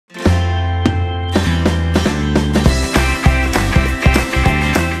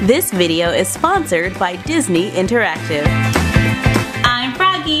This video is sponsored by Disney Interactive. I'm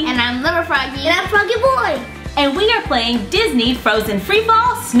Froggy. And I'm Little Froggy. And I'm Froggy Boy. And we are playing Disney Frozen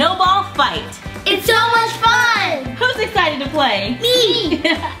Freefall Snowball Fight. It's so much fun! Who's excited to play? Me!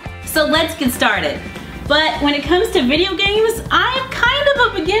 So let's get started. But when it comes to video games, I'm kind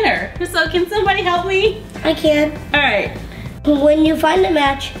of a beginner. So can somebody help me? I can. Alright. When you find a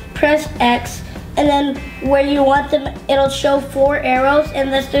match, press X, and then where you want them, it'll show 4 arrows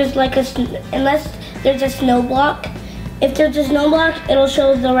unless there's a snow block. If there's a snow block, it'll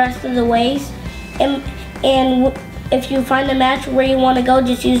show the rest of the ways. And if you find a match where you want to go,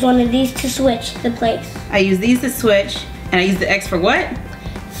 just use one of these to switch the place. I use these to switch, and I use the X for what?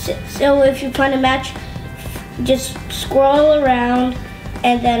 So if you find a match, just scroll around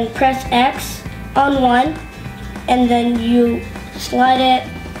and then press X on one, and then you slide it,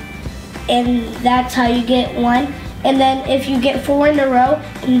 and that's how you get one. And then if you get 4 in a row,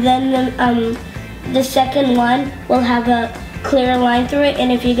 and then the second one will have a clear line through it,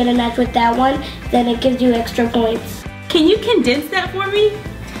 and if you get a match with that one, then it gives you extra points. Can you condense that for me?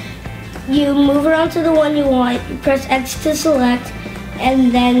 You move around to the one you want, you press X to select,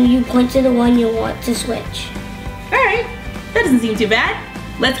 and then you point to the one you want to switch. Alright, that doesn't seem too bad.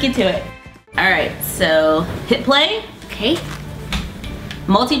 Let's get to it. Alright, so hit play. Okay.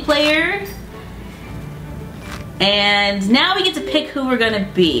 Multiplayer. And now we get to pick who we're gonna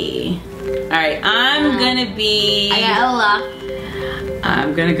be. Alright, I'm gonna be... I got Ella.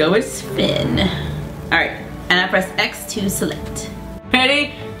 I'm gonna go with Spin. Alright, and I press X to select.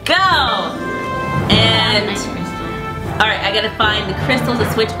 Ready? Go! And... Nice crystal. Alright, I gotta find the crystals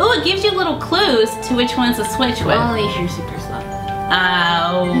to switch. Oh, it gives you little clues to which ones to switch with. Only if you're super slow.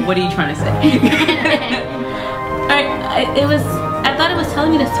 What are you trying to say? Alright, I thought it was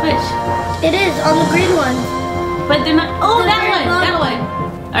telling me to switch. It is, on the green one. But they're not, oh, The that very one.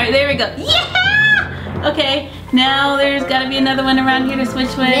 bottom. Alright, there we go. Yeah! Okay, now there's gotta be another one around here to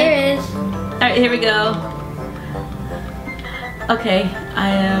switch with. There is. Alright, here we go. Okay,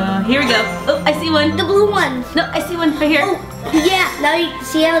 here we go. Oh, I see one. The blue ones. No, I see one right here. Oh, yeah. Now you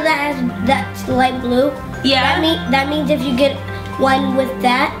see how that has that light blue? Yeah. That means if you get one with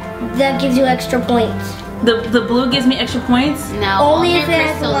that gives you extra points. The blue gives me extra points? No. Only if it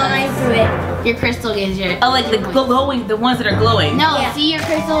has a line through it. Your crystal gives you. Oh, like the glowing, the ones that are glowing. No, Yeah. see your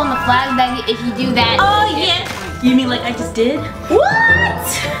crystal on the flag? That if you do that. Oh, yeah. You mean like I just did?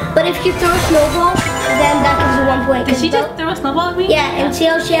 What? But if you throw a snowball, then that gives you 1 point. Did she just throw a snowball at me? Yeah, and see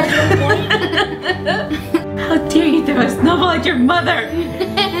how she has 1 point? How dare you throw a snowball at your mother?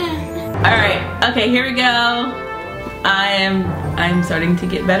 Alright, okay, here we go. I'm starting to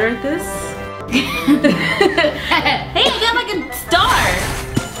get better at this. Hey, I got like a star!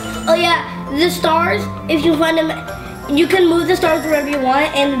 Oh yeah, the stars, if you find them, you can move the stars wherever you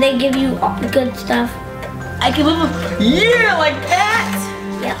want and they give you all the good stuff. I can move them. Yeah, like that!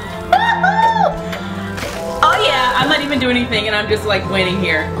 Yeah. Oh yeah, I'm not even doing anything and I'm just like waiting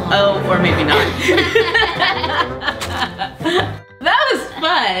here. Oh, or maybe not. That was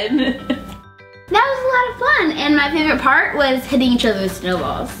fun. That was a lot of fun, and my favorite part was hitting each other with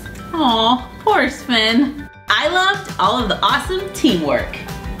snowballs. Aw, poor Spin. I loved all of the awesome teamwork.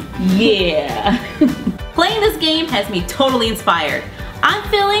 Yeah. Playing this game has me totally inspired. I'm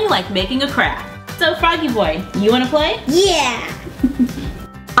feeling like making a craft. So Froggy Boy, you wanna play? Yeah.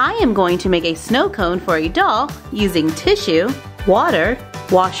 I am going to make a snow cone for a doll using tissue, water,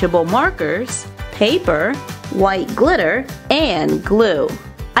 washable markers, paper, white glitter, and glue.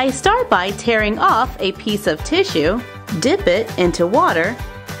 I start by tearing off a piece of tissue, dip it into water,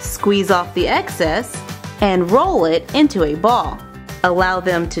 squeeze off the excess, and roll it into a ball. Allow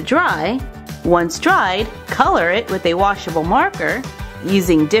them to dry. Once dried, color it with a washable marker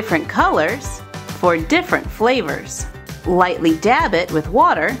using different colors for different flavors. Lightly dab it with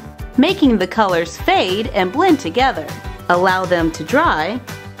water, making the colors fade and blend together. Allow them to dry.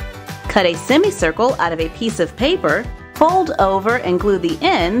 Cut a semicircle out of a piece of paper, fold over and glue the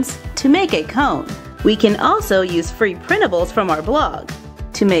ends to make a cone. We can also use free printables from our blog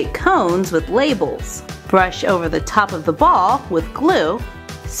to make cones with labels. Brush over the top of the ball with glue,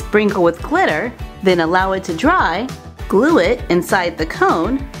 sprinkle with glitter, then allow it to dry, glue it inside the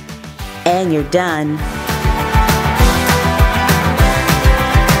cone, and you're done.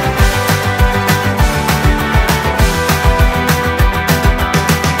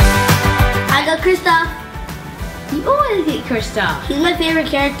 I got Kristoff. You always get Kristoff. He's my favorite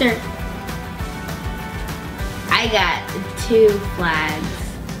character. I got 2 flags.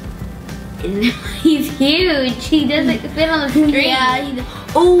 He's huge. He doesn't fit on the screen. Yeah.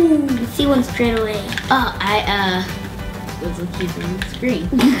 Oh, see one straight away. Oh, was looking on the screen.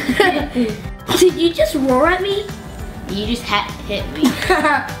 Did you just roar at me? You just hit me.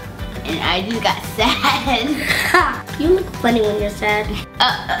 And I just got sad. You look funny when you're sad.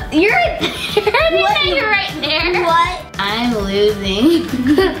 You're right there. What? I'm losing.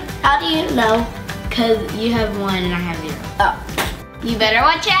 How do you know? Because you have 1 and I have 0. Oh. You better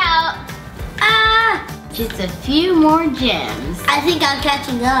watch out. Just a few more gems. I think I'm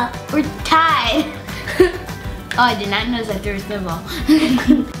catching up. We're tied. Oh, I did not notice I threw a snowball.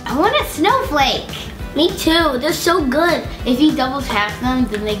 I want a snowflake. Me too. They're so good. If you double tap them,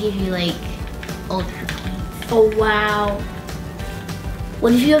 then they give you like ultra points. Oh wow.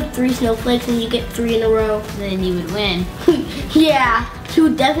 What if you have 3 snowflakes and you get 3 in a row? Then you would win. Yeah, you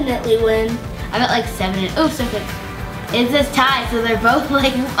would definitely win. I got like 7. Oh, snowflakes. It says tie, so they're both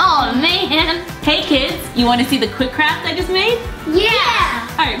like, oh man. Hey kids, you want to see the quick craft I just made? Yeah.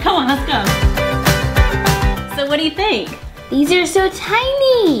 All right, come on, let's go. So what do you think? These are so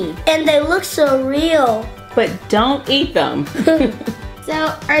tiny. And they look so real. But don't eat them.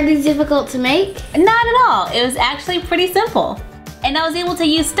 So, are these difficult to make? Not at all. It was actually pretty simple. And I was able to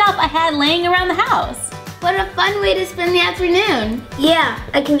use stuff I had laying around the house. What a fun way to spend the afternoon. Yeah,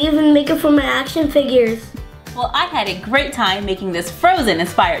 I can even make it for my action figures. Well, I had a great time making this Frozen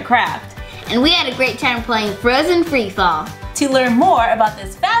inspired craft. And we had a great time playing Frozen Free Fall. To learn more about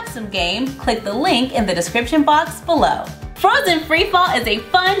this Fabsome game, click the link in the description box below. Frozen Free Fall is a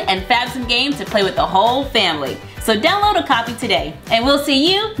fun and Fabsome game to play with the whole family. So download a copy today. And we'll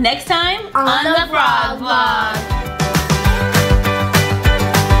see you next time on the Frog Vlog.